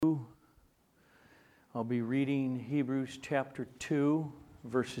I'll be reading Hebrews chapter 2,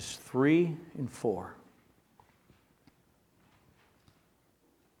 verses 3 and 4.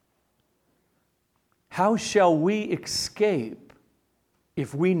 How shall we escape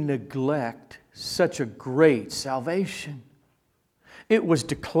if we neglect such a great salvation? It was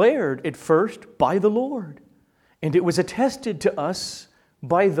declared at first by the Lord, and it was attested to us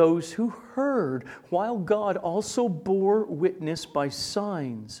by those who heard, while God also bore witness by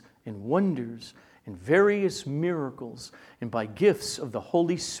signs and wonders and various miracles, and by gifts of the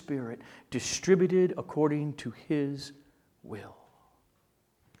Holy Spirit distributed according to His will.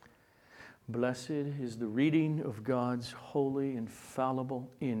 Blessed is the reading of God's holy, infallible,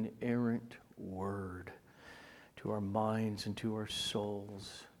 inerrant Word to our minds and to our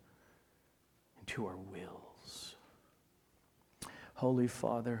souls and to our wills. Holy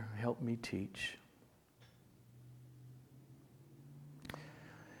Father, help me teach.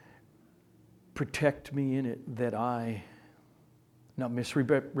 Protect me in it that I not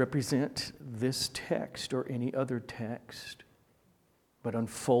misrepresent this text or any other text, but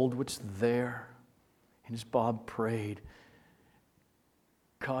unfold what's there. And as Bob prayed,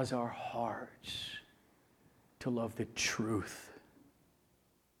 cause our hearts to love the truth,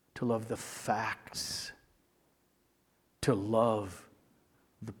 to love the facts, to love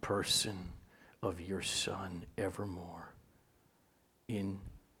the person of your Son evermore. In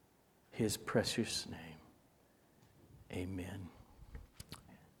His precious name, amen.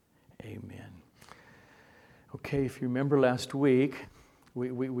 Amen. Okay, if you remember last week,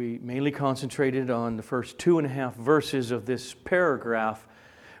 we mainly concentrated on the first 2.5 verses of this paragraph,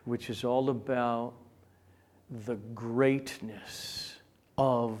 which is all about the greatness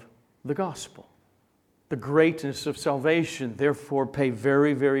of the gospel, the greatness of salvation. Therefore, pay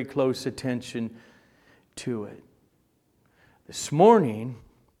very, very close attention to it. This morning,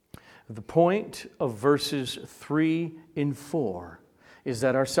 the point of verses 3 and 4 is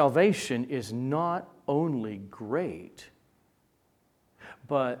that our salvation is not only great,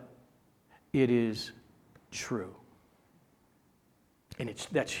 but it is true. And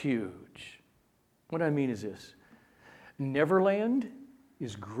that's huge. What I mean is this. Neverland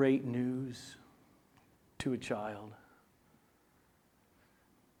is great news to a child,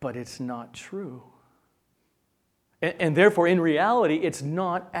 but it's not true. And therefore, in reality, it's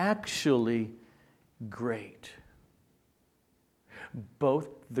not actually great. Both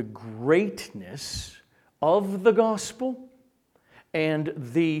the greatness of the gospel and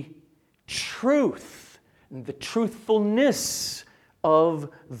the truth, the truthfulness of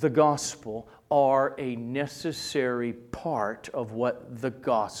the gospel are a necessary part of what the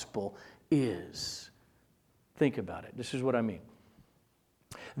gospel is. Think about it. This is what I mean.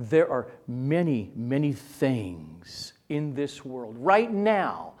 There are many, many things in this world right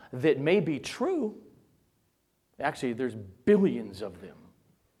now that may be true. Actually, there's billions of them.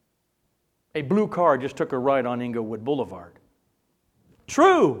 A blue car just took a ride on Inglewood Boulevard.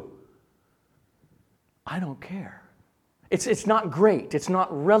 True. I don't care. It's not great. It's not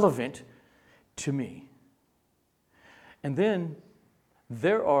relevant to me. And then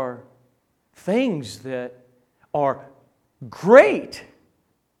there are things that are great,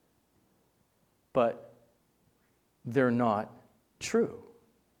 but they're not true.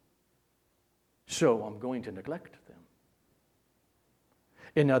 So I'm going to neglect them.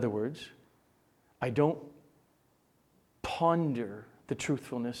 In other words, I don't ponder the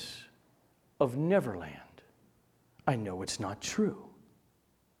truthfulness of Neverland. I know it's not true.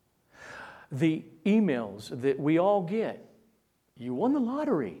 The emails that we all get, you won the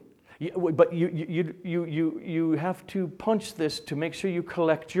lottery, but you have to punch this to make sure you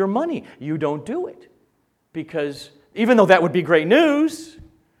collect your money. You don't do it because even though that would be great news,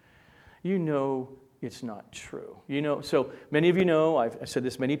 you know it's not true. You know, so many of you know, I've said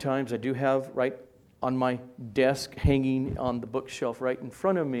this many times, I do have right on my desk, hanging on the bookshelf right in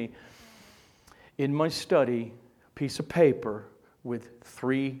front of me, in my study, a piece of paper with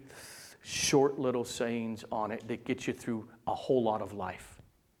 3 short little sayings on it that get you through a whole lot of life.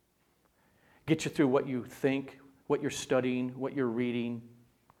 Get you through what you think, what you're studying, what you're reading,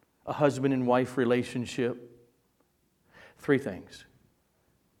 a husband and wife relationship. 3 things.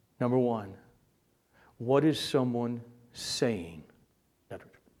 Number 1, what is someone saying?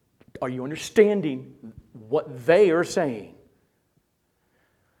 Are you understanding what they are saying?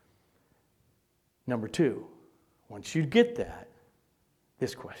 Number 2, once you get that,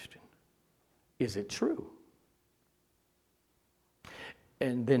 this question, is it true?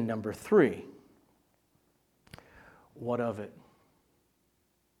 And then number 3, what of it?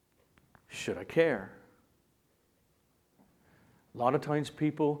 Should I care? A lot of times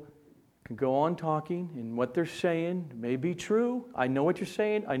people can go on talking, and what they're saying may be true. I know what you're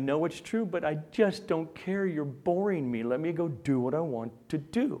saying. I know it's true, but I just don't care. You're boring me. Let me go do what I want to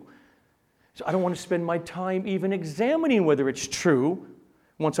do. So I don't want to spend my time even examining whether it's true.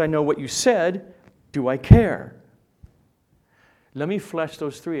 Once I know what you said, do I care? Let me flesh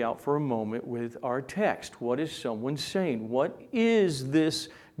those three out for a moment with our text. What is someone saying? What is this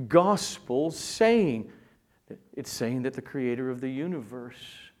gospel saying? It's saying that the creator of the universe,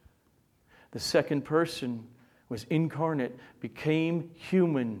 the second person, was incarnate, became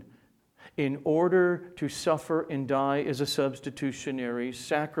human in order to suffer and die as a substitutionary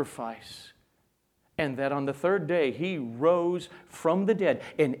sacrifice. And that on the third day he rose from the dead.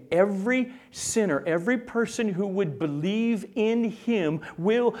 And every sinner, every person who would believe in him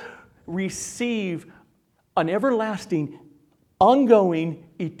will receive an everlasting, ongoing,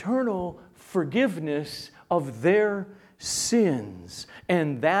 eternal forgiveness of their sins.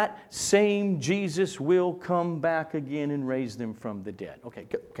 And that same Jesus will come back again and raise them from the dead. Okay.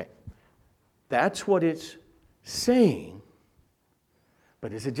 That's what it's saying.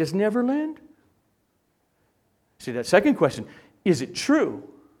 But is it just Neverland? See, that second question, is it true?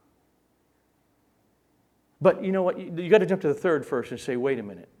 But you know what? You got to jump to the third first and say, wait a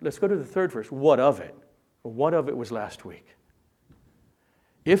minute. Let's go to the third first. What of it? What of it was last week?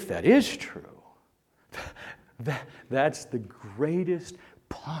 If that is true, that's the greatest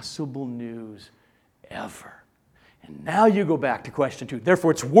possible news ever. And now you go back to question 2. Therefore,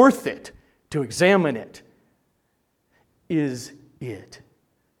 it's worth it to examine it. Is it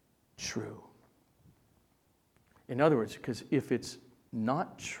true? In other words, because if it's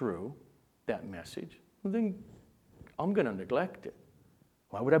not true, that message, then I'm going to neglect it.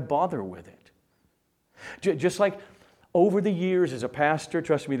 Why would I bother with it? Just like over the years as a pastor,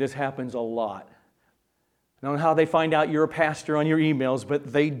 trust me, this happens a lot. I don't know how they find out you're a pastor on your emails,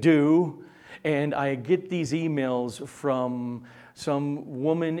 but they do. And I get these emails from some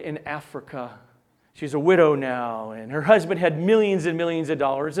woman in Africa. She's a widow now, and her husband had millions and millions of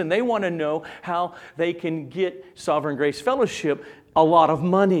dollars, and they want to know how they can get Sovereign Grace Fellowship a lot of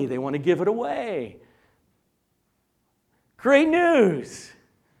money. They want to give it away. Great news!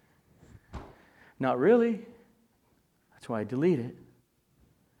 Not really. That's why I delete it.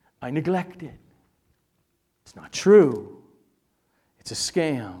 I neglect it. It's not true. It's a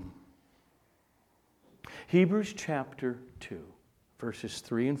scam. Hebrews chapter 2, verses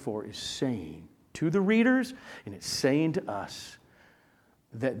 3 and 4 is saying to the readers, and it's saying to us,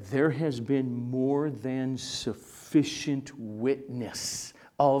 that there has been more than sufficient witness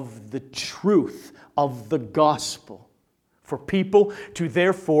of the truth of the gospel for people to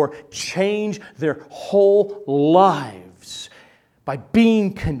therefore change their whole lives by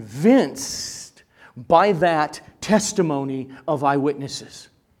being convinced by that testimony of eyewitnesses,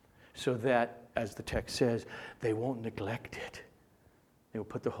 so that, as the text says, they won't neglect it. They will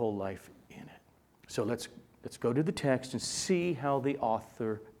put their whole life in it. So let's go to the text and see how the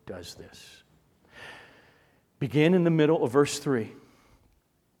author does this. Begin in the middle of verse 3.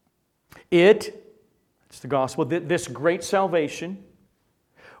 It's the gospel, this great salvation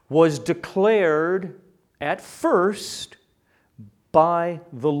was declared at first by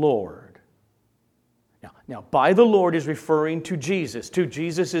the Lord. Now, by the Lord is referring to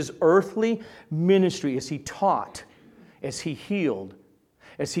Jesus' earthly ministry as he taught, as he healed,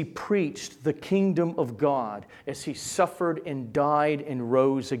 as he preached the kingdom of God, as he suffered and died and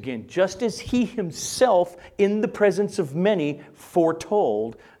rose again, just as he himself, in the presence of many,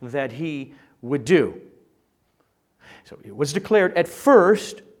 foretold that he would do. So it was declared at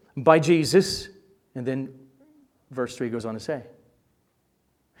first by Jesus, and then verse 3 goes on to say,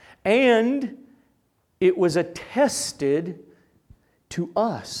 and it was attested to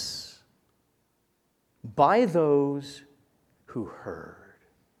us by those who heard.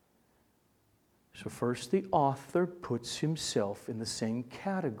 So first the author puts himself in the same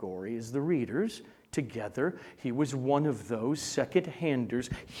category as the readers. Together, he was one of those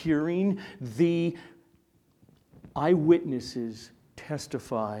second-handers hearing the eyewitnesses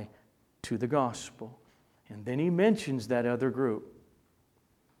testify to the gospel. And then he mentions that other group.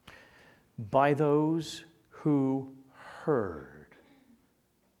 By those who heard.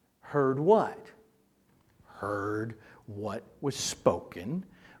 Heard what? Heard what was spoken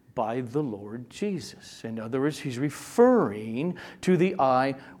by the Lord Jesus. In other words, he's referring to the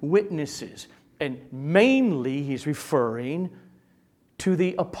eyewitnesses. And mainly he's referring to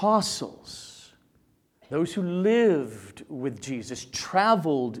the apostles. Those who lived with Jesus,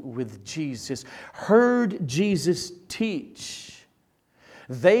 traveled with Jesus, heard Jesus teach.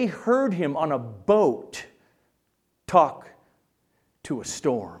 They heard him on a boat talk to a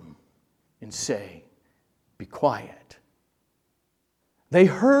storm. and say, "Be quiet." They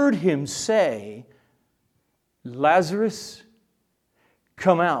heard him say, "Lazarus,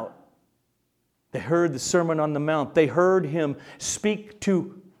 come out." They heard the Sermon on the Mount. They heard him speak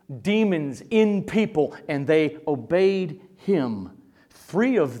to demons in people, and they obeyed him.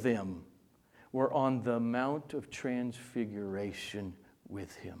 3 of them were on the Mount of Transfiguration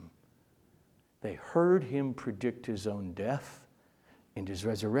with him. They heard him predict his own death and his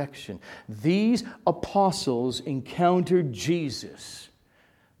resurrection. These apostles encountered Jesus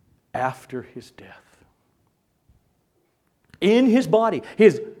after his death. In his body,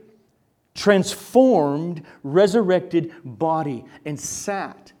 his transformed, resurrected body, and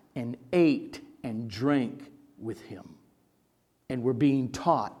sat and ate and drank with him, and were being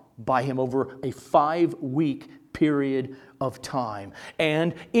taught by him over a 5-week period of time.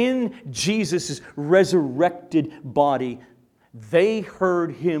 And in Jesus' resurrected body, they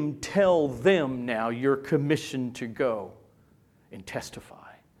heard him tell them, "Now you're commissioned to go and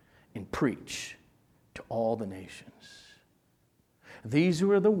testify and preach to all the nations." These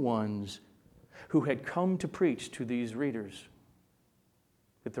were the ones who had come to preach to these readers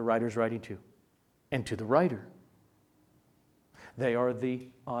that the writer's writing to, and to the writer. They are the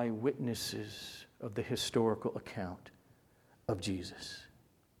eyewitnesses of the historical account of Jesus.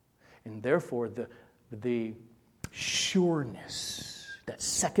 And therefore, the sureness, that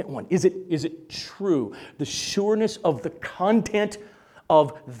second one, is it true? The sureness of the content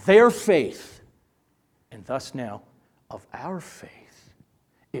of their faith, and thus now of our faith,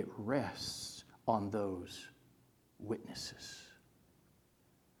 it rests on those witnesses.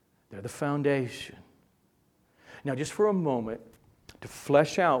 They're the foundation. Now, just for a moment, to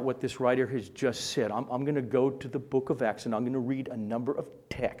flesh out what this writer has just said, I'm going to go to the book of Acts, and I'm going to read a number of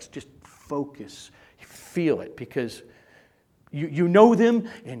texts. Just focus, feel it, because you know them,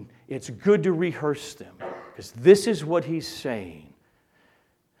 and it's good to rehearse them, because this is what he's saying.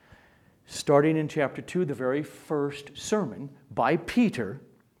 Starting in chapter 2, the very first sermon by Peter,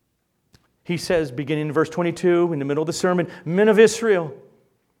 he says, beginning in verse 22, in the middle of the sermon, "Men of Israel,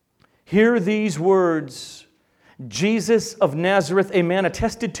 hear these words. Jesus of Nazareth, a man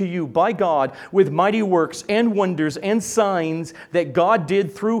attested to you by God with mighty works and wonders and signs that God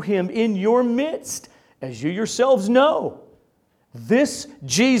did through him in your midst, as you yourselves know. This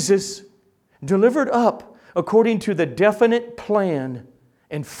Jesus, delivered up according to the definite plan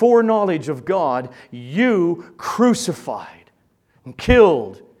and foreknowledge of God, you crucified and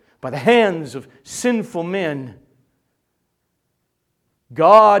killed by the hands of sinful men.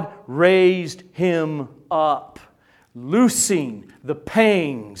 God raised him up, loosing the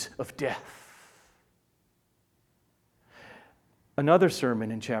pangs of death." Another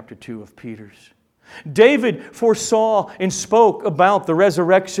sermon in chapter 2 of Peter's. "David foresaw and spoke about the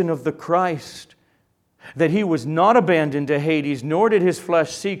resurrection of the Christ, that he was not abandoned to Hades, nor did his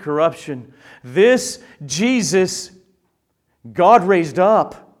flesh see corruption. This Jesus God raised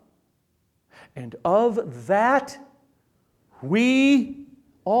up, and of that we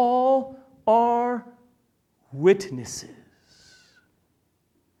all are witnesses."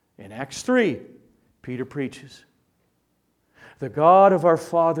 In Acts 3, Peter preaches, "The God of our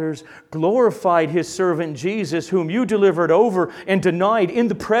fathers glorified his servant Jesus, whom you delivered over and denied in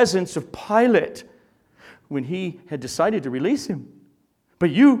the presence of Pilate when he had decided to release him.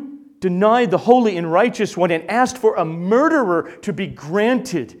 But you denied the holy and righteous one and asked for a murderer to be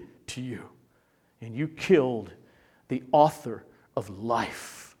granted to you. And you killed the author of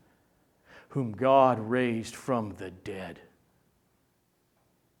life, whom God raised from the dead.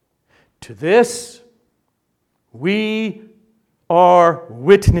 To this we are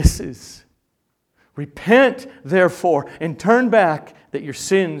witnesses. Repent, therefore, and turn back, that your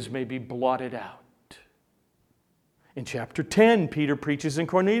sins may be blotted out." In chapter 10, Peter preaches in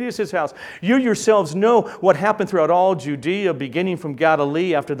Cornelius' house. "You yourselves know what happened throughout all Judea, beginning from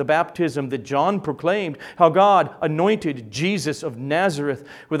Galilee after the baptism that John proclaimed, how God anointed Jesus of Nazareth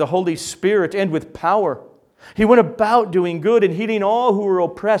with the Holy Spirit and with power. He went about doing good and healing all who were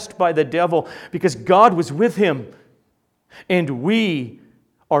oppressed by the devil, because God was with him. And we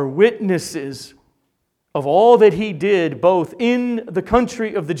are witnesses of all that he did, both in the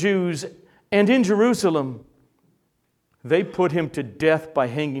country of the Jews and in Jerusalem. They put him to death by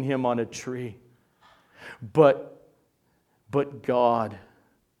hanging him on a tree. But God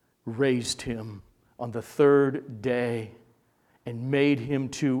raised him on the 3rd day and made him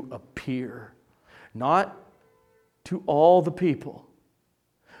to appear, not to all the people,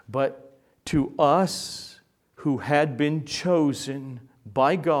 but to us who had been chosen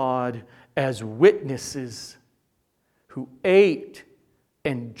by God as witnesses, who ate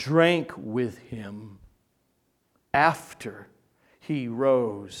and drank with him after he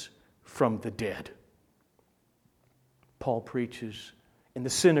rose from the dead. Paul preaches in the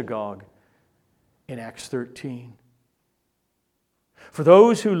synagogue in Acts 13. For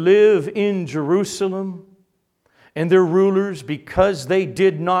those who live in Jerusalem and their rulers, because they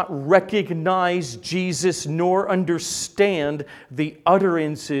did not recognize Jesus nor understand the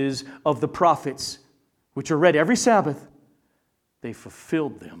utterances of the prophets, which are read every Sabbath, they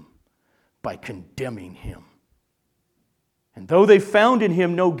fulfilled them by condemning him. And though they found in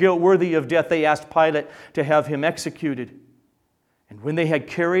him no guilt worthy of death, they asked Pilate to have him executed. And when they had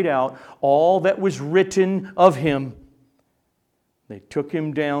carried out all that was written of him, they took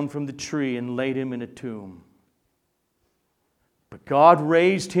him down from the tree and laid him in a tomb. But God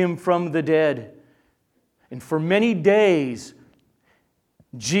raised him from the dead. And for many days,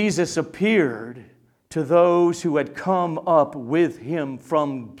 Jesus appeared to those who had come up with him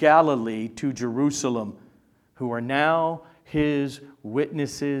from Galilee to Jerusalem, who are now his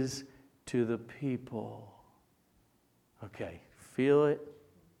witnesses to the people. Okay, feel it?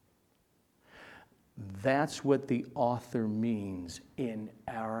 That's what the author means in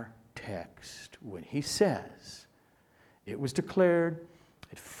our text when he says, it was declared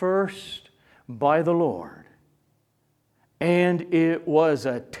at first by the Lord, and it was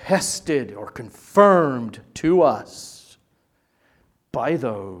attested or confirmed to us by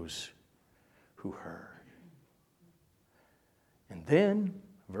those who heard. And then,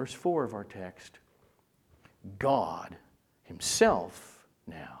 verse 4 of our text, God himself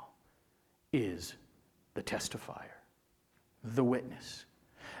now is the testifier, the witness.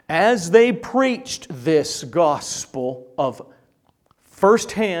 As they preached this gospel of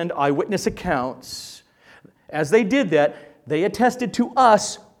first-hand eyewitness accounts, as they did that, they attested to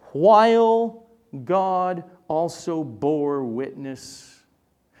us while God also bore witness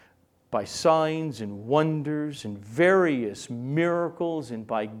by signs and wonders and various miracles and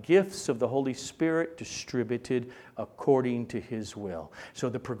by gifts of the Holy Spirit distributed according to his will. So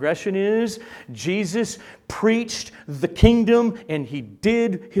the progression is Jesus preached the kingdom and he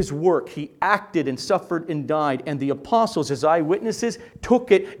did his work. He acted and suffered and died. And the apostles, as eyewitnesses,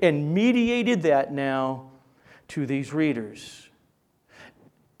 took it and mediated that now to these readers.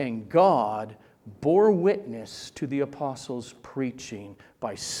 And God bore witness to the apostles' preaching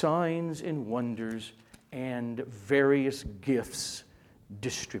by signs and wonders and various gifts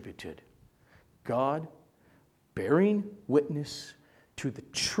distributed. God bearing witness to the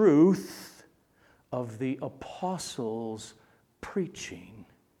truth of the apostles' preaching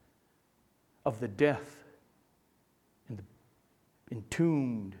of the death and the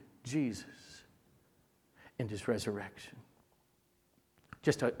entombed Jesus and his resurrection.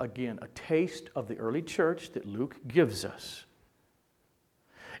 Just again, a taste of the early church that Luke gives us.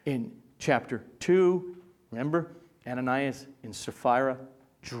 In chapter 2, remember, Ananias and Sapphira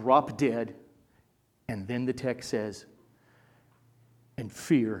drop dead, and then the text says, and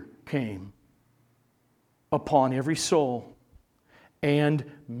fear came upon every soul, and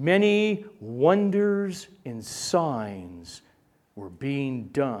many wonders and signs were being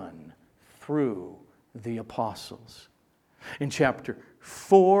done through the apostles. In chapter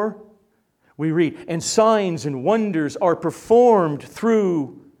 4, we read, and signs and wonders are performed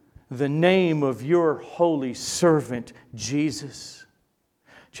through the name of your holy servant, Jesus.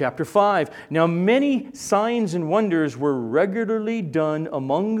 Chapter 5, now many signs and wonders were regularly done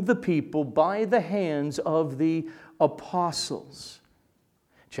among the people by the hands of the apostles.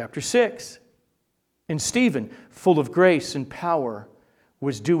 Chapter 6, and Stephen, full of grace and power,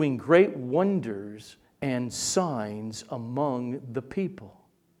 was doing great wonders and signs among the people.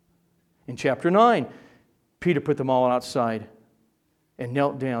 In chapter 9, Peter put them all outside and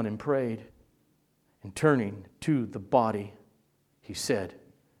knelt down and prayed. And turning to the body, he said,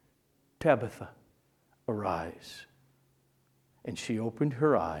 Tabitha, arise. And she opened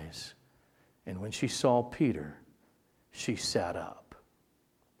her eyes, and when she saw Peter, she sat up.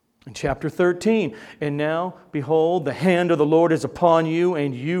 In chapter 13, and now, behold, the hand of the Lord is upon you,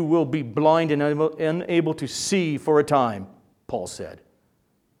 and you will be blind and unable to see for a time, Paul said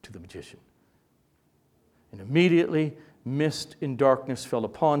to the magician. And immediately, mist and darkness fell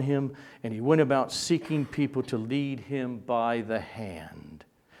upon him, and he went about seeking people to lead him by the hand.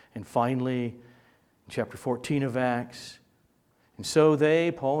 And finally, in chapter 14 of Acts, and so they,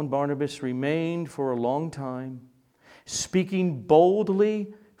 Paul and Barnabas, remained for a long time, speaking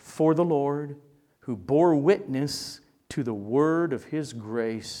boldly for the Lord, who bore witness to the word of his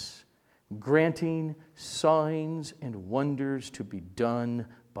grace, granting signs and wonders to be done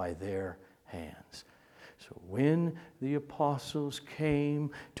by their hands. So So when the apostles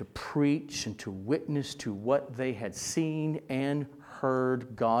came to preach and to witness to what they had seen and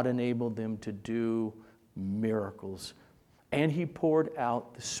heard, God enabled them to do miracles. And He poured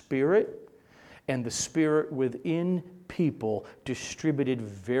out the Spirit, and the Spirit within people distributed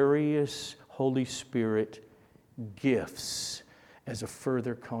various Holy Spirit gifts as a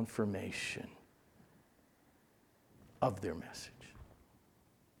further confirmation of their message.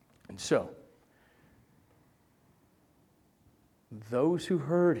 And so, those who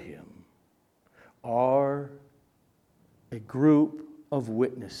heard Him are a group of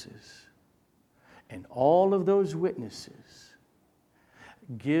witnesses. And all of those witnesses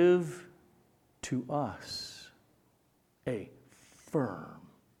give to us a firm,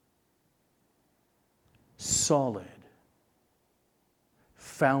 solid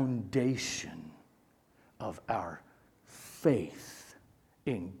foundation of our faith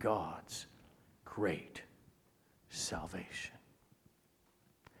in God's great salvation.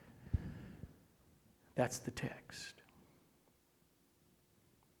 That's the text.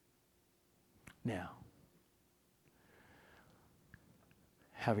 Now,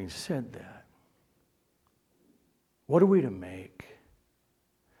 having said that, what are we to make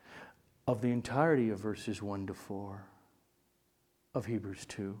of the entirety of verses 1 to 4 of Hebrews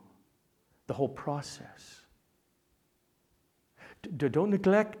 2? The whole process. Don't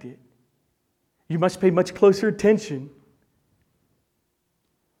neglect it. You must pay much closer attention.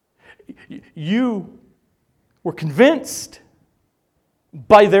 You were convinced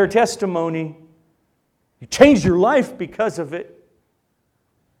by their testimony. You changed your life because of it.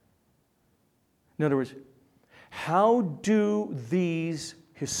 In other words, how do these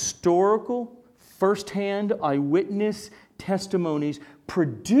historical, first-hand eyewitness testimonies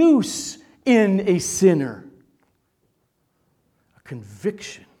produce in a sinner a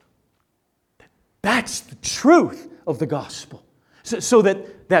conviction that that's the truth of the gospel? So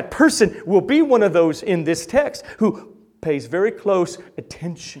that that person will be one of those in this text who pays very close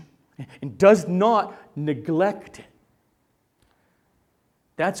attention and does not neglect it.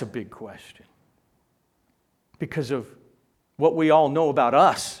 That's a big question. Because of what we all know about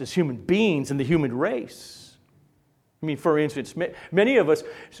us as human beings and the human race. I mean, for instance, many of us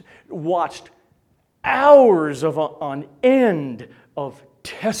watched hours on end of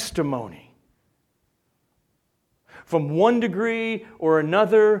testimony from one degree or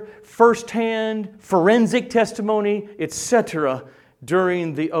another, firsthand, forensic testimony, etc.,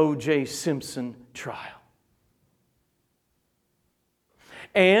 during the O.J. Simpson trial.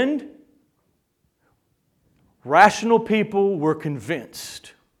 And rational people were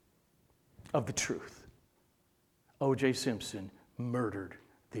convinced of the truth. O.J. Simpson murdered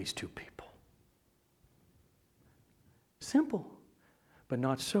these two people. Simple, but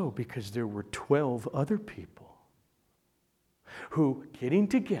not so, because there were 12 other people who, getting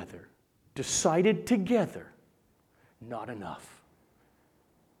together, decided together, not enough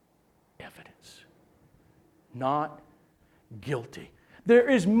evidence. Not guilty. There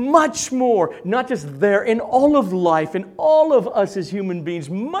is much more, not just there, in all of life, in all of us as human beings,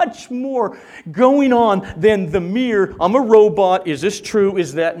 much more going on than the mere, I'm a robot, is this true,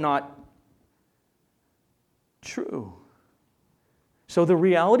 is that not true? So the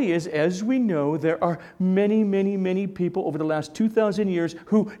reality is, as we know, there are many, many, many people over the last 2,000 years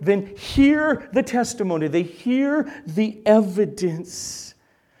who then hear the testimony, they hear the evidence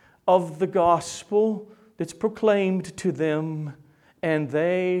of the gospel that's proclaimed to them, and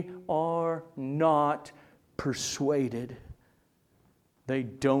they are not persuaded. They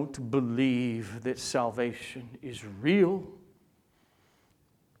don't believe that salvation is real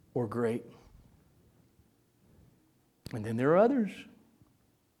or great. And then there are others,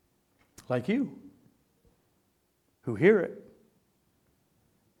 like you, who hear it,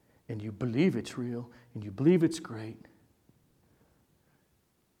 and you believe it's real, and you believe it's great,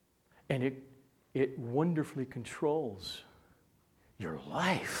 and it wonderfully controls your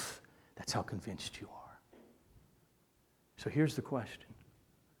life. That's how convinced you are. So here's the question.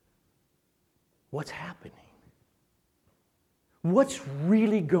 What's happening? What's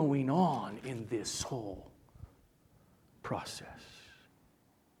really going on in this whole process?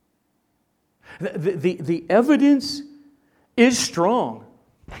 The evidence is strong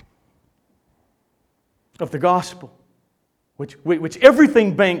of the gospel, which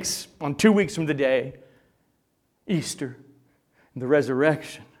everything banks on 2 weeks from today, Easter, and the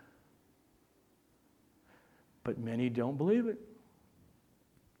resurrection. But many don't believe it.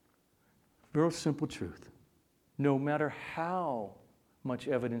 Real simple truth. No matter how much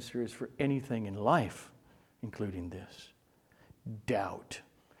evidence there is for anything in life, including this, doubt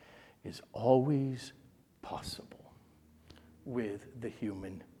is always possible with the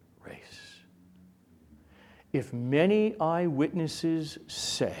human race. If many eyewitnesses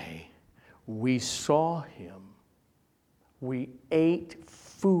say, we saw him, we ate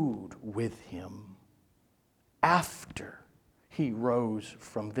food with him after he rose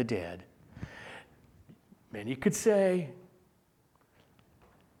from the dead, many could say,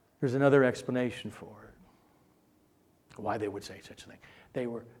 there's another explanation for it. Why they would say such a thing.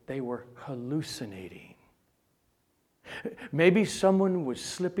 They were hallucinating. Maybe someone was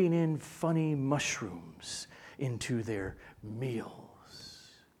slipping in funny mushrooms into their meals.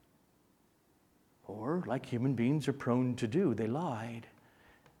 Or, like human beings are prone to do, they lied.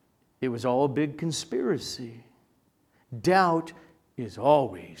 It was all a big conspiracy. Doubt is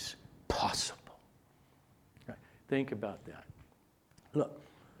always possible. Right. Think about that. Look,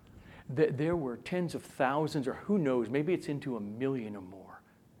 there were tens of thousands, or who knows, maybe it's into 1 million or more,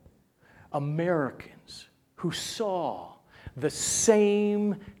 Americans who saw the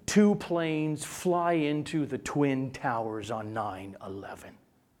same two planes fly into the Twin Towers on 9/11.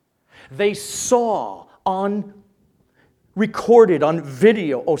 They saw recorded on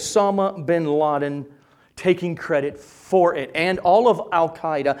video, Osama bin Laden taking credit for it, and all of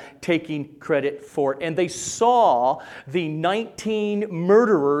Al-Qaeda taking credit for it. And they saw the 19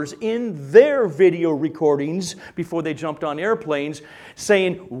 murderers in their video recordings before they jumped on airplanes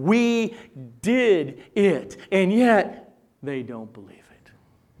saying, we did it. And yet, they don't believe it.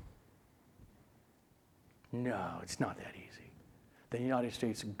 No, it's not that easy. The United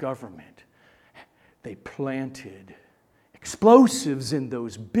States government, they planted explosives in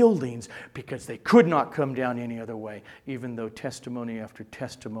those buildings because they could not come down any other way, even though testimony after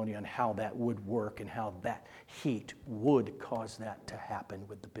testimony on how that would work and how that heat would cause that to happen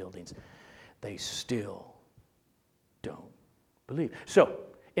with the buildings. They still don't believe. So,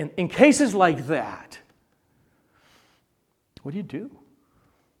 in cases like that, what do you do?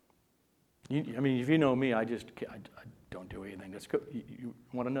 If you know me, I don't do anything. Let's go. You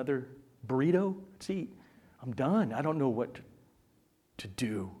want another burrito? Let's eat. I'm done. I don't know what to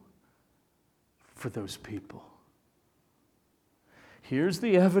do for those people. Here's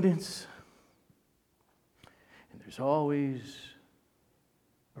the evidence. And there's always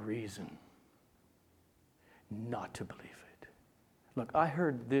a reason not to believe it. Look, I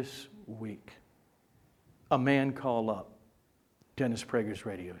heard this week a man call up Dennis Prager's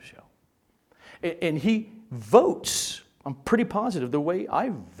radio show. And he votes, I'm pretty positive, the way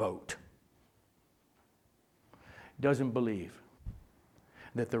I vote. Doesn't believe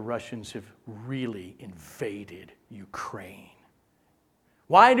that the Russians have really invaded Ukraine.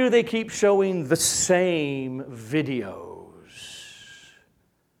 Why do they keep showing the same videos?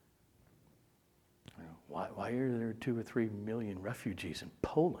 Why are there 2 or 3 million refugees in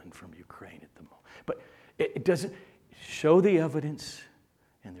Poland from Ukraine at the moment? But it doesn't show the evidence,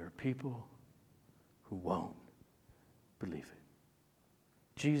 and there are people who won't believe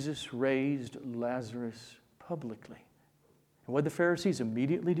it. Jesus raised Lazarus publicly. And what did the Pharisees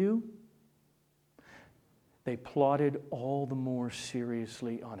immediately do? They plotted all the more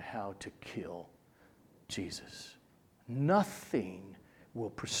seriously on how to kill Jesus. Nothing will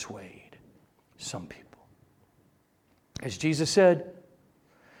persuade some people. As Jesus said,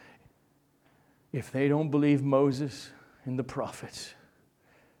 if they don't believe Moses and the prophets,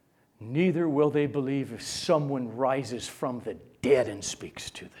 neither will they believe if someone rises from the dead and speaks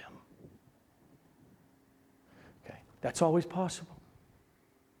to them. That's always possible.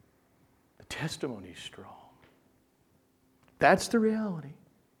 The testimony is strong. That's the reality.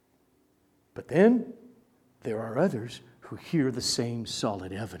 But then there are others who hear the same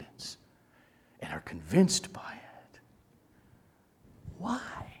solid evidence and are convinced by it.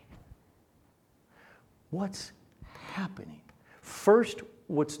 Why? What's happening? First,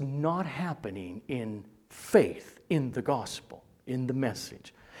 what's not happening in faith, in the gospel, in the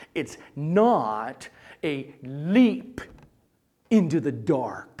message. It's not a leap into the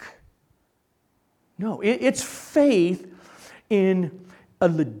dark. No, it's faith in a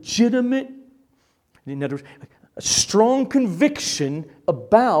legitimate, in other words, a strong conviction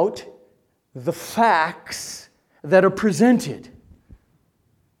about the facts that are presented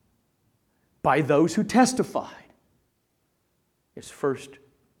by those who testified. It's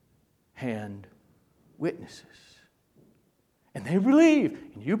first-hand witnesses. And they believe,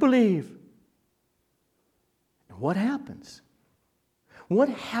 and you believe. And what happens? What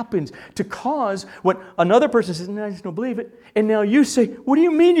happens to cause when another person says, no, I just don't believe it, and now you say, what do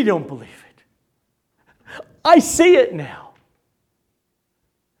you mean you don't believe it? I see it now.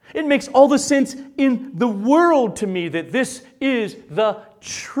 It makes all the sense in the world to me that this is the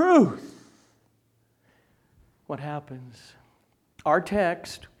truth. what happens. Our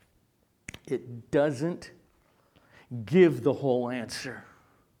text, it doesn't give the whole answer.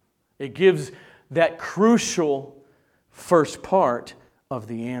 It gives that crucial first part of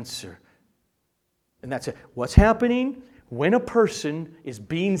the answer. And that's it. What's happening when a person is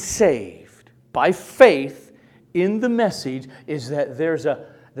being saved by faith in the message is that there's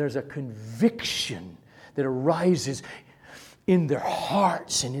a conviction that arises in their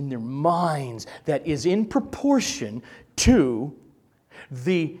hearts and in their minds that is in proportion to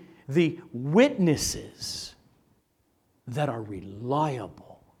the witnesses that are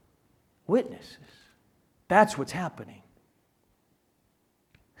reliable witnesses. That's what's happening.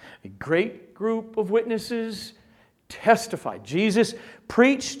 A great group of witnesses testified. Jesus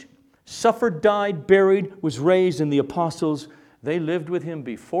preached, suffered, died, buried, was raised, and the apostles, they lived with him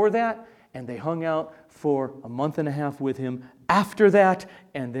before that, and they hung out for a month and a half with him after that,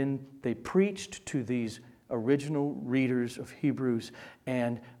 and then they preached to these original readers of Hebrews,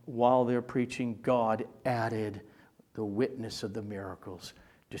 and while they're preaching, God added the witness of the miracles,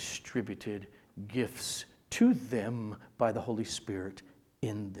 distributed gifts to them by the Holy Spirit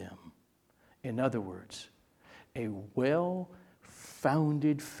in them. In other words, a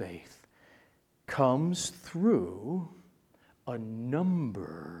well-founded faith comes through a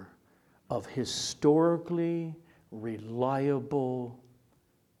number of historically reliable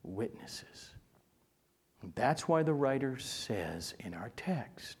witnesses. And that's why the writer says in our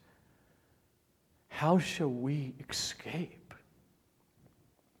text, how shall we escape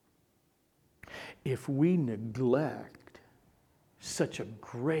if we neglect such a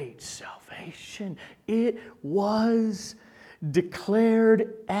great salvation? It was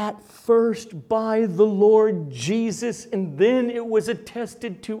declared at first by the Lord Jesus, and then it was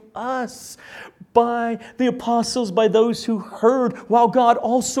attested to us by the apostles, by those who heard, while God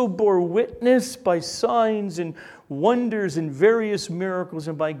also bore witness by signs and wonders and various miracles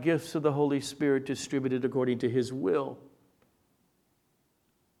and by gifts of the Holy Spirit distributed according to His will.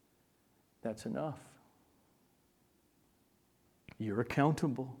 That's enough. You're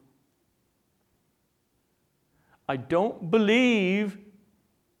accountable. I don't believe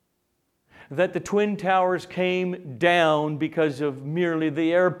that the Twin Towers came down because of merely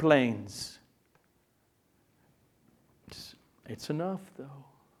the airplanes. It's enough, though.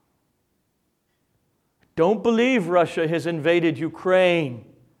 Don't believe Russia has invaded Ukraine.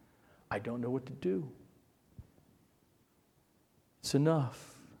 I don't know what to do. It's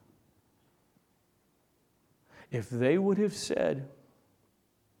enough. If they would have said,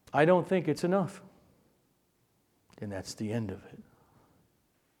 I don't think it's enough, then that's the end of it.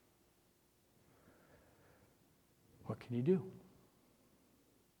 What can you do?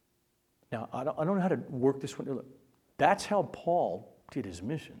 Now, I don't know how to work this one. That's how Paul did his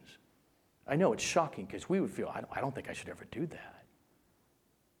missions. I know it's shocking because we would feel, I don't think I should ever do that.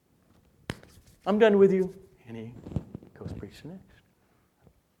 I'm done with you. And he goes preach the next.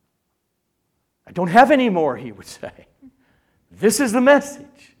 I don't have any more, he would say. This is the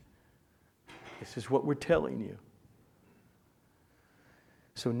message. This is what we're telling you.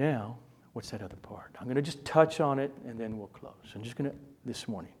 So now, what's that other part? I'm going to just touch on it and then we'll close. I'm just going to, this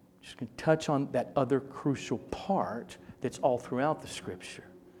morning, just going to touch on that other crucial part that's all throughout the Scripture.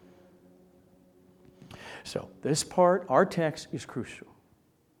 So this part, our text, is crucial.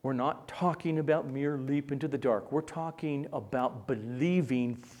 We're not talking about mere leap into the dark. We're talking about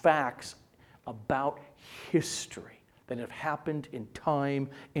believing facts about history that have happened in time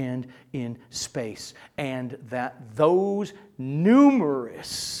and in space, and that those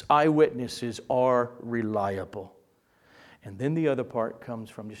numerous eyewitnesses are reliable. And then the other part comes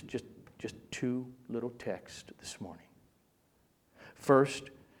from just two little texts this morning.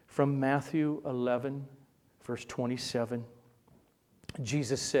 First, from Matthew 11, verse 27,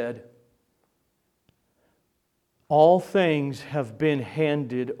 Jesus said, all things have been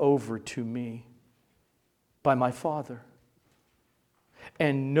handed over to me by my Father,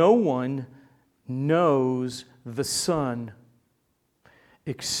 and no one knows the Son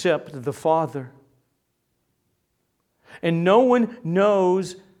except the Father. And no one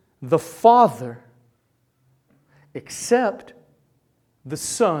knows the Father except the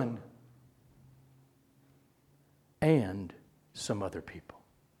Son and some other people.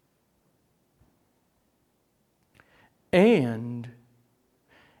 And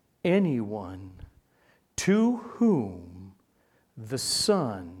anyone to whom the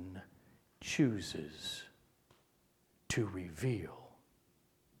Son chooses to reveal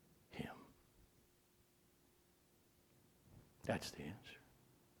Him. That's the answer.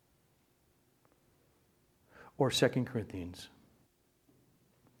 Or 2 Corinthians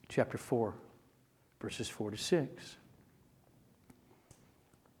chapter 4, verses 4 to 6.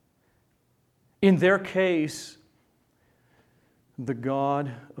 In their case, the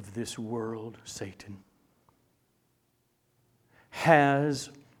god of this world, Satan, has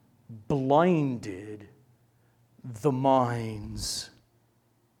blinded the minds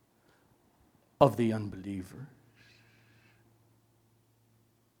of the unbeliever.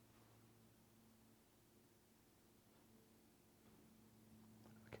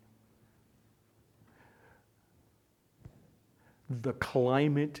 The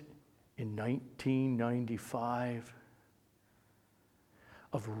climate in 1995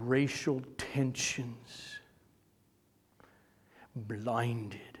 of racial tensions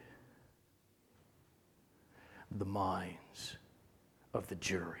blinded the minds of the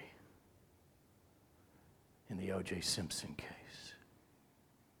jury in the O.J. Simpson case.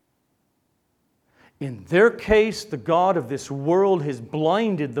 In their case, the god of this world has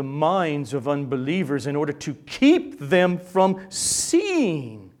blinded the minds of unbelievers in order to keep them from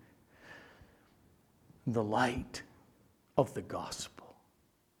seeing the light of the gospel,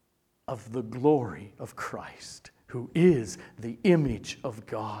 of the glory of Christ, who is the image of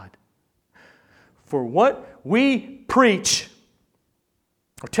God. For what we preach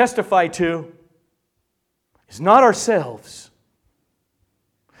or testify to is not ourselves,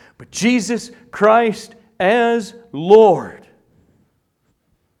 but Jesus Christ as Lord.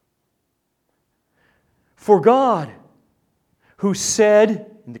 For God, who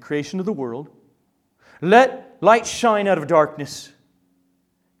said in the creation of the world, "Let light shine out of darkness,"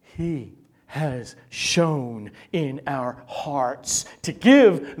 He has shone in our hearts to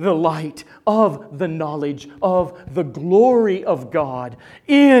give the light of the knowledge of the glory of God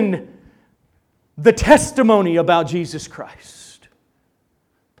in the testimony about Jesus Christ.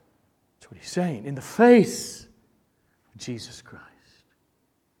 That's what he's saying. In the face of Jesus Christ.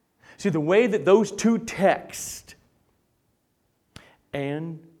 See, the way that those two texts,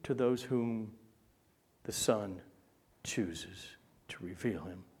 and to those whom the Son chooses to reveal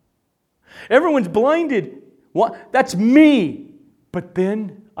Him. Everyone's blinded. What? That's me. But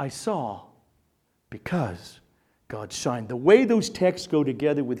then I saw, because God shined. The way those texts go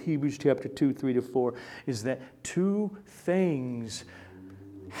together with Hebrews chapter 2, 3 to 4 is that two things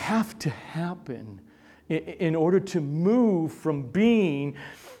have to happen in order to move from being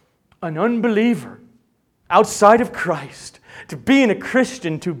an unbeliever outside of Christ to being a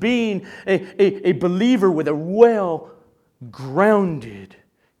Christian, to being a believer with a well-grounded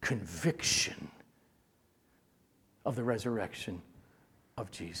conviction of the resurrection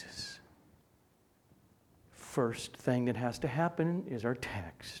of Jesus. First thing that has to happen is our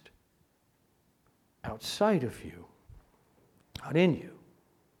text. Outside of you, not in you,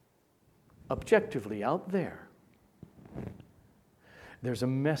 objectively out there, there's a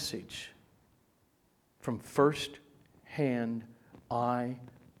message from first-hand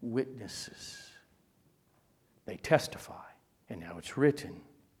eyewitnesses. They testify, and now it's written.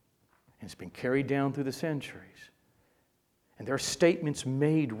 And it's been carried down through the centuries. And there are statements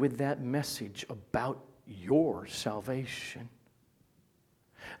made with that message about your salvation.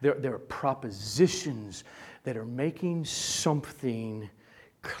 There are propositions that are making something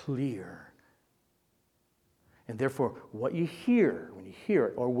clear. And therefore, what you hear, when you hear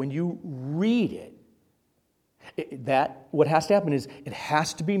it, or when you read it, what has to happen is it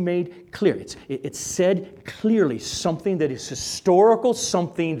has to be made clear. It's said clearly, something that is historical,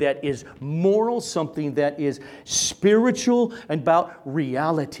 something that is moral, something that is spiritual, and about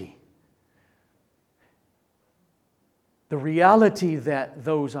reality. The reality that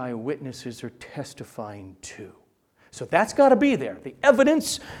those eyewitnesses are testifying to. So that's got to be there. The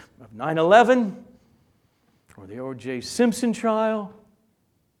evidence of 9/11, or the O.J. Simpson trial,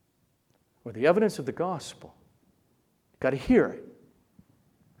 or the evidence of the gospel. Got to hear it.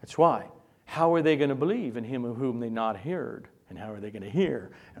 That's why. How are they going to believe in Him of whom they not heard? And how are they going to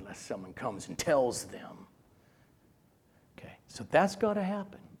hear unless someone comes and tells them? Okay, so that's got to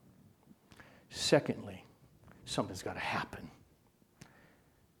happen. Secondly, something's got to happen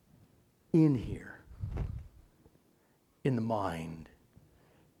in here, in the mind,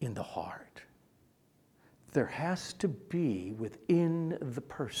 in the heart. There has to be within the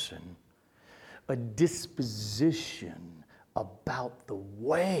person a disposition about the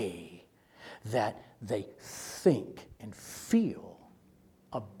way that they think and feel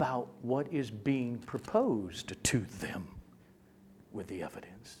about what is being proposed to them with the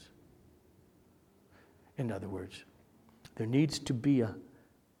evidence. In other words, there needs to be a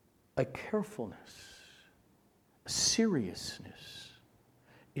carefulness, a seriousness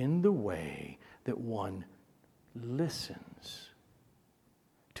in the way that one listens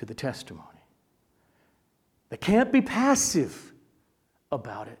to the testimony. They can't be passive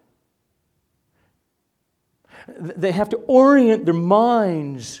about it. They have to orient their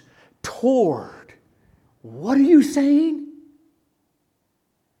minds toward, what are you saying?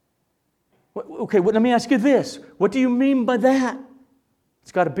 Okay, let me ask you this. What do you mean by that?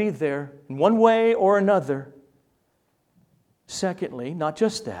 It's got to be there in one way or another. Secondly, not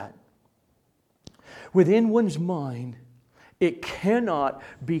just that. Within one's mind, it cannot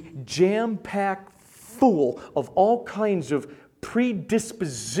be jam-packed full of all kinds of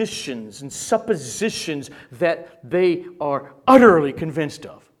predispositions and suppositions that they are utterly convinced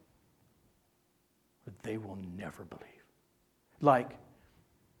of. But they will never believe. Like,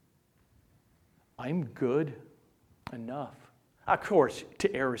 I'm good enough. Of course,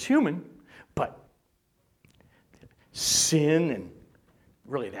 to err is human, but sin and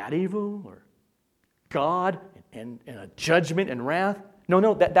really that evil, or God and a judgment and wrath?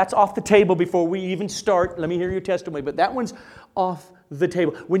 No, that's off the table before we even start. Let me hear your testimony, but that one's off the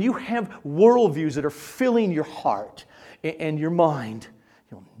table. When you have worldviews that are filling your heart and your mind,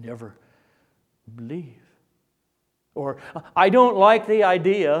 you'll never believe. Or, I don't like the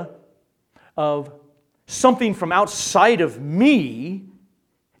idea of something from outside of me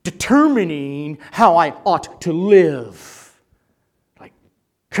determining how I ought to live. Like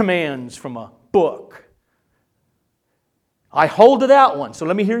commands from a book. I hold to that one, so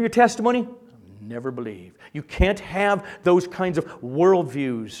let me hear your testimony. I'll never believe. You can't have those kinds of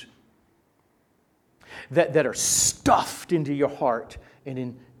worldviews that are stuffed into your heart and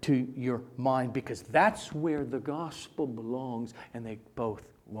into your mind, because that's where the gospel belongs, and they both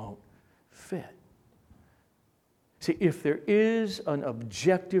won't fit. See, if there is an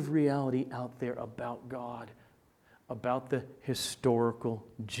objective reality out there about God, about the historical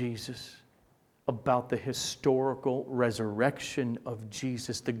Jesus, about the historical resurrection of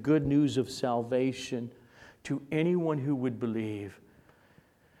Jesus, the good news of salvation to anyone who would believe,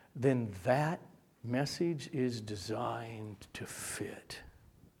 then that message is designed to fit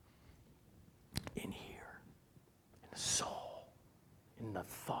in here, in the soul, in the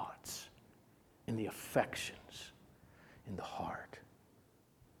thoughts, in the affections, in the heart.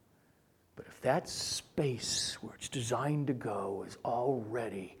 But if that space where it's designed to go is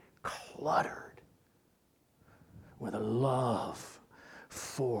already cluttered with a love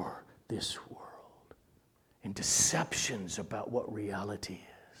for this world and deceptions about what reality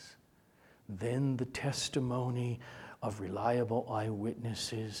is, then the testimony of reliable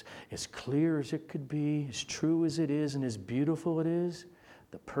eyewitnesses, as clear as it could be, as true as it is, and as beautiful it is,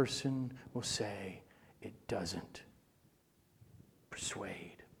 the person will say, it doesn't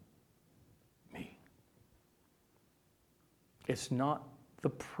persuade me. It's not the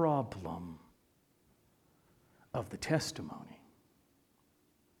problem of the testimony,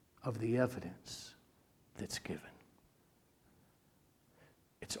 of the evidence that's given.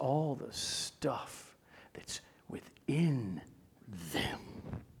 It's all the stuff that's within them,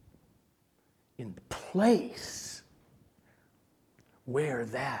 in the place where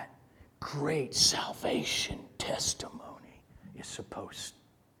that great salvation testimony is supposed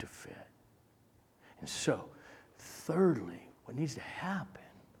to fit. And so, thirdly, what needs to happen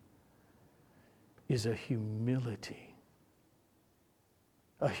is a humility.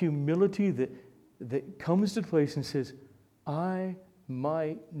 A humility that comes to place and says, I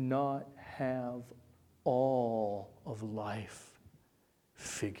might not have all of life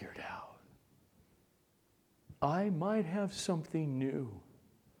figured out. I might have something new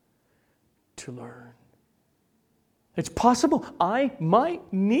to learn. It's possible I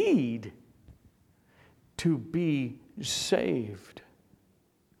might need to be saved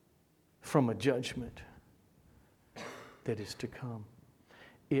from a judgment that is to come.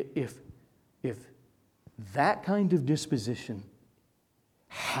 If that kind of disposition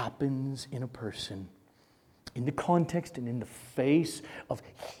happens in a person, in the context and in the face of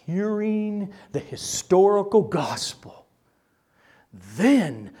hearing the historical gospel,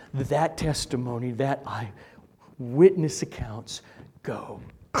 then that testimony, that eyewitness accounts go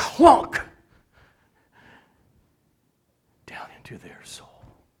clunk down into their soul,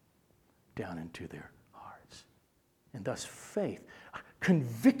 down into their hearts. And thus faith,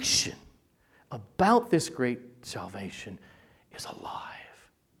 conviction about this great salvation is alive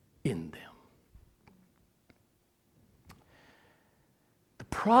in them. The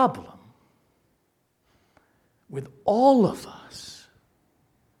problem with all of us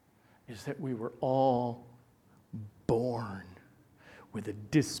is that we were all born with a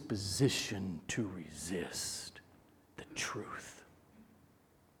disposition to resist the truth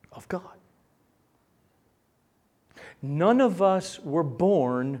of God. None of us were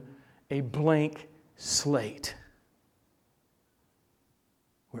born a blank slate.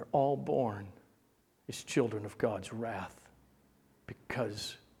 We're all born as children of God's wrath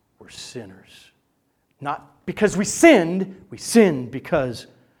because we're sinners. Not because we sinned because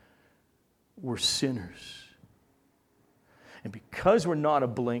we're sinners. And because we're not a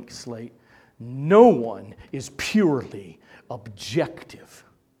blank slate, no one is purely objective.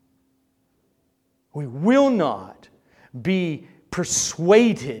 We will not be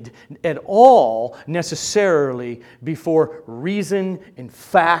persuaded at all necessarily before reason and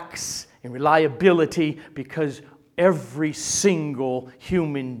facts and reliability, because every single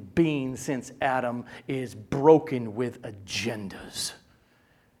human being since Adam is broken with agendas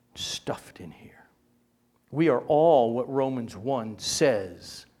stuffed in here. We are all what Romans 1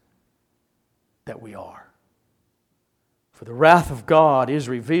 says that we are. For the wrath of God is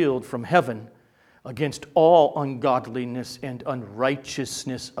revealed from heaven against all ungodliness and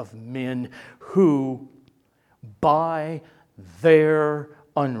unrighteousness of men who, by their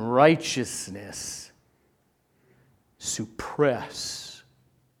unrighteousness, suppress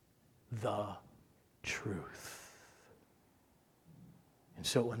the truth. And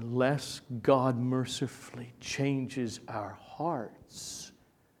so unless God mercifully changes our hearts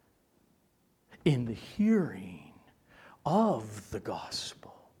in the hearing of the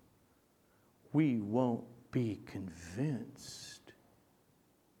gospel, we won't be convinced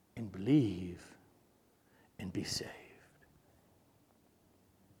and believe and be saved.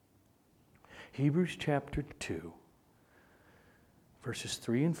 Hebrews chapter 2, verses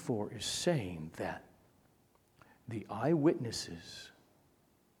 3 and 4 is saying that the eyewitnesses,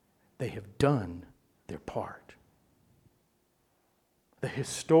 they have done their part. The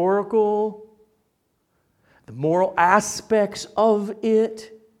historical, the moral aspects of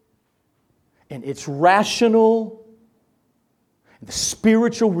it, and its rational, the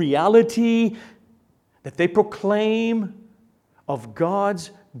spiritual reality that they proclaim of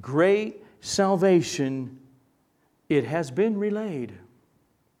God's great salvation, it has been relayed.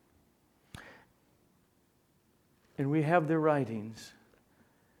 And we have their writings,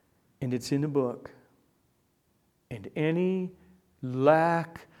 and it's in the book. And any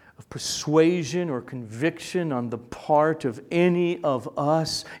lack of persuasion or conviction on the part of any of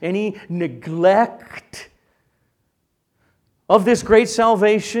us, any neglect of this great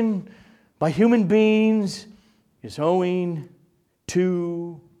salvation by human beings, is owing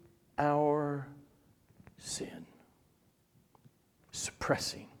to our sin,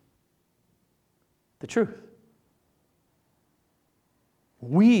 suppressing the truth.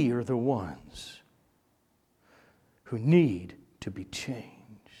 We are the ones who need to be changed.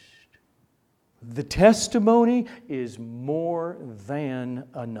 The testimony is more than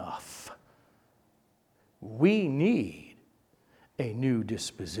enough. We need a new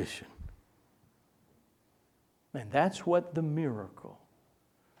disposition. And that's what the miracle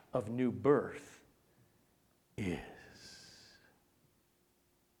of new birth is.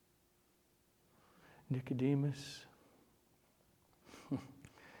 Nicodemus,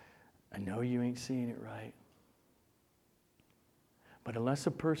 I know you ain't seeing it right. But unless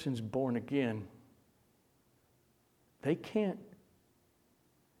a person's born again, they can't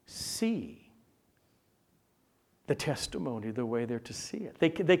see the testimony the way they're to see it.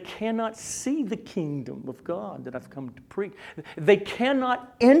 They cannot see the kingdom of God that I've come to preach. They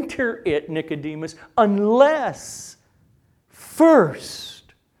cannot enter it, Nicodemus, unless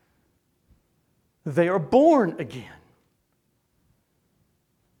first they are born again.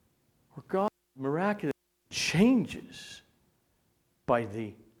 Or God miraculously changes by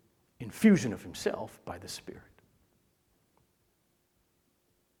the infusion of Himself by the Spirit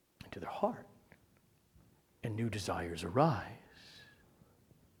into their heart, and new desires arise.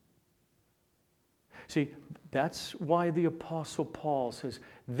 See, that's why the Apostle Paul says,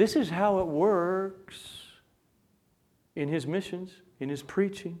 this is how it works in his missions, in his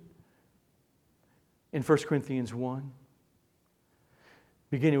preaching. In 1 Corinthians 1,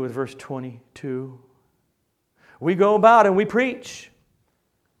 beginning with verse 22, we go about and we preach.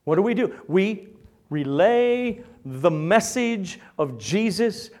 What do? We relay the message of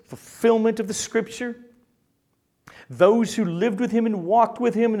Jesus, fulfillment of the Scripture. Those who lived with Him and walked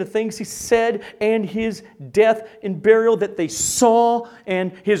with Him, and the things He said, and His death and burial that they saw,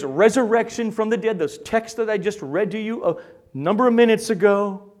 and His resurrection from the dead, those texts that I just read to you a number of minutes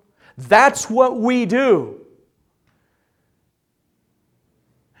ago. That's what we do.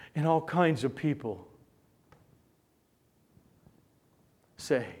 And all kinds of people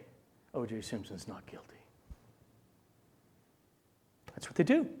say, O.J. Simpson's not guilty. That's what they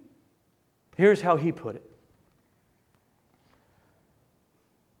do. Here's how he put it.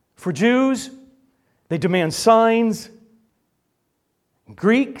 For Jews, They demand signs.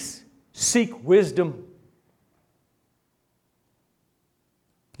 Greeks seek wisdom.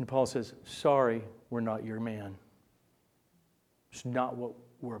 And Paul says, sorry, we're not your man. It's not what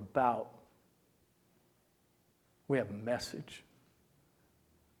we're about. We have a message.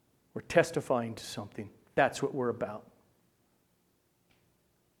 We're testifying to something. That's what we're about.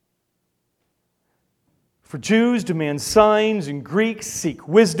 For Jews demand signs and Greeks seek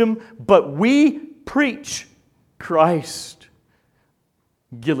wisdom, but we preach Christ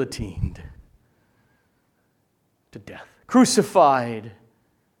guillotined to death, crucified.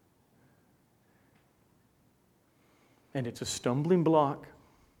 And it's a stumbling block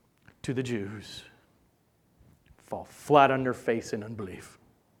to the Jews. Fall flat on their face in unbelief.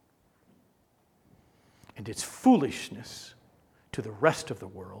 And it's foolishness to the rest of the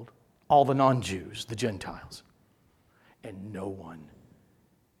world, all the non-Jews, the Gentiles. And no one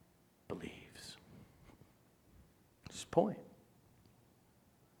believes. That's his point.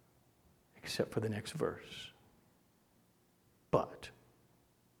 Except for the next verse. But,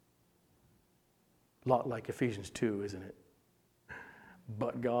 a lot like Ephesians 2, isn't it?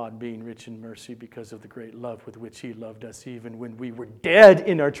 But God, being rich in mercy because of the great love with which He loved us, even when we were dead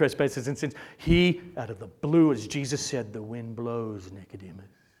in our trespasses and sins, He, out of the blue, as Jesus said, the wind blows, Nicodemus.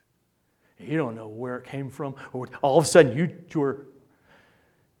 You don't know where it came from. Or all of a sudden, you were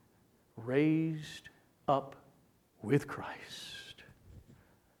raised up with Christ.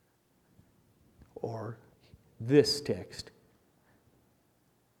 Or this text,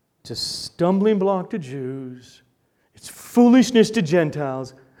 it's a stumbling block to Jews. It's foolishness to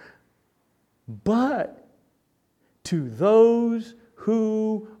Gentiles. But to those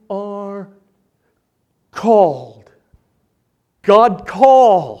who are called, God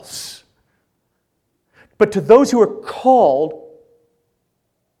calls. But to those who are called,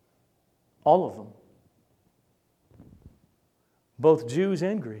 all of them, both Jews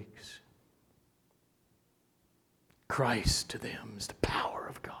and Greeks, Christ to them is the power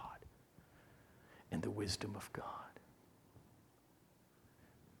of God and the wisdom of God.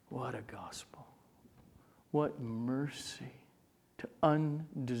 What a gospel. What mercy to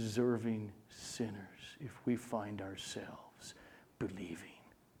undeserving sinners if we find ourselves believing.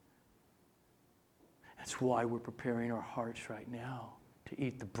 That's why we're preparing our hearts right now to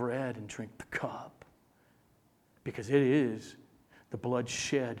eat the bread and drink the cup. Because it is the blood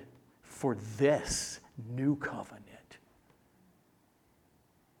shed for this new covenant,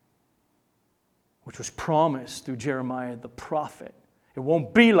 which was promised through Jeremiah the prophet. It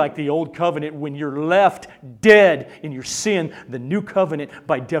won't be like the old covenant when you're left dead in your sin. The new covenant,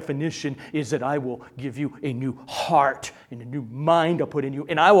 by definition, is that I will give you a new heart and a new mind I'll put in you,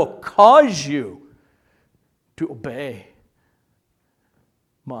 and I will cause you to obey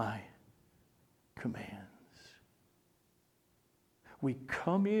my commands. We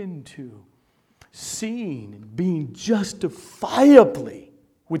come into seeing and being justifiably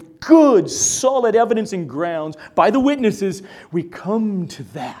with good, solid evidence and grounds by the witnesses. We come to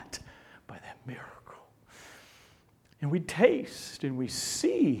that by that miracle. And we taste and we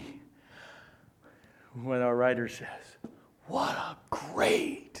see what our writer says. What a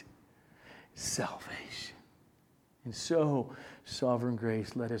great salvation. And so, sovereign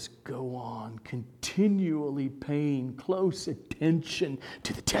grace, let us go on continually paying close attention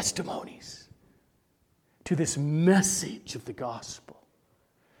to the testimonies, to this message of the gospel.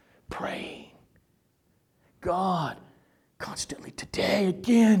 Praying, God, constantly today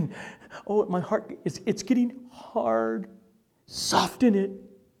again. Oh, my heart, it's getting hard. Soften it.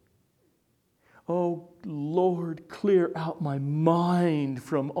 Oh, Lord, clear out my mind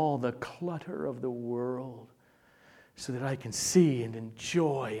from all the clutter of the world so that I can see and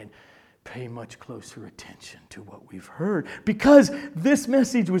enjoy and pay much closer attention to what we've heard. Because this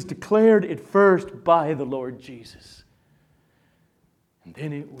message was declared at first by the Lord Jesus. And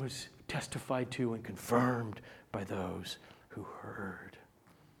then it was testified to and confirmed by those who heard.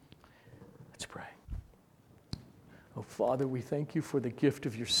 Let's pray. Oh, Father, we thank you for the gift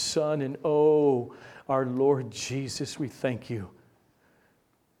of your Son. And oh, our Lord Jesus, we thank you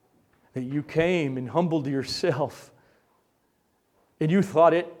that you came and humbled yourself. And you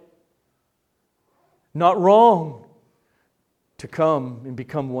thought it not wrong to come and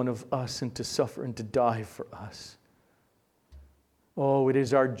become one of us and to suffer and to die for us. Oh, it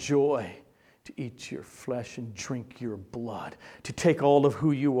is our joy to eat your flesh and drink your blood, to take all of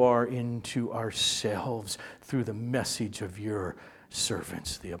who you are into ourselves through the message of your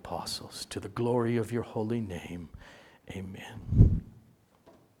servants, the apostles, to the glory of your holy name. Amen.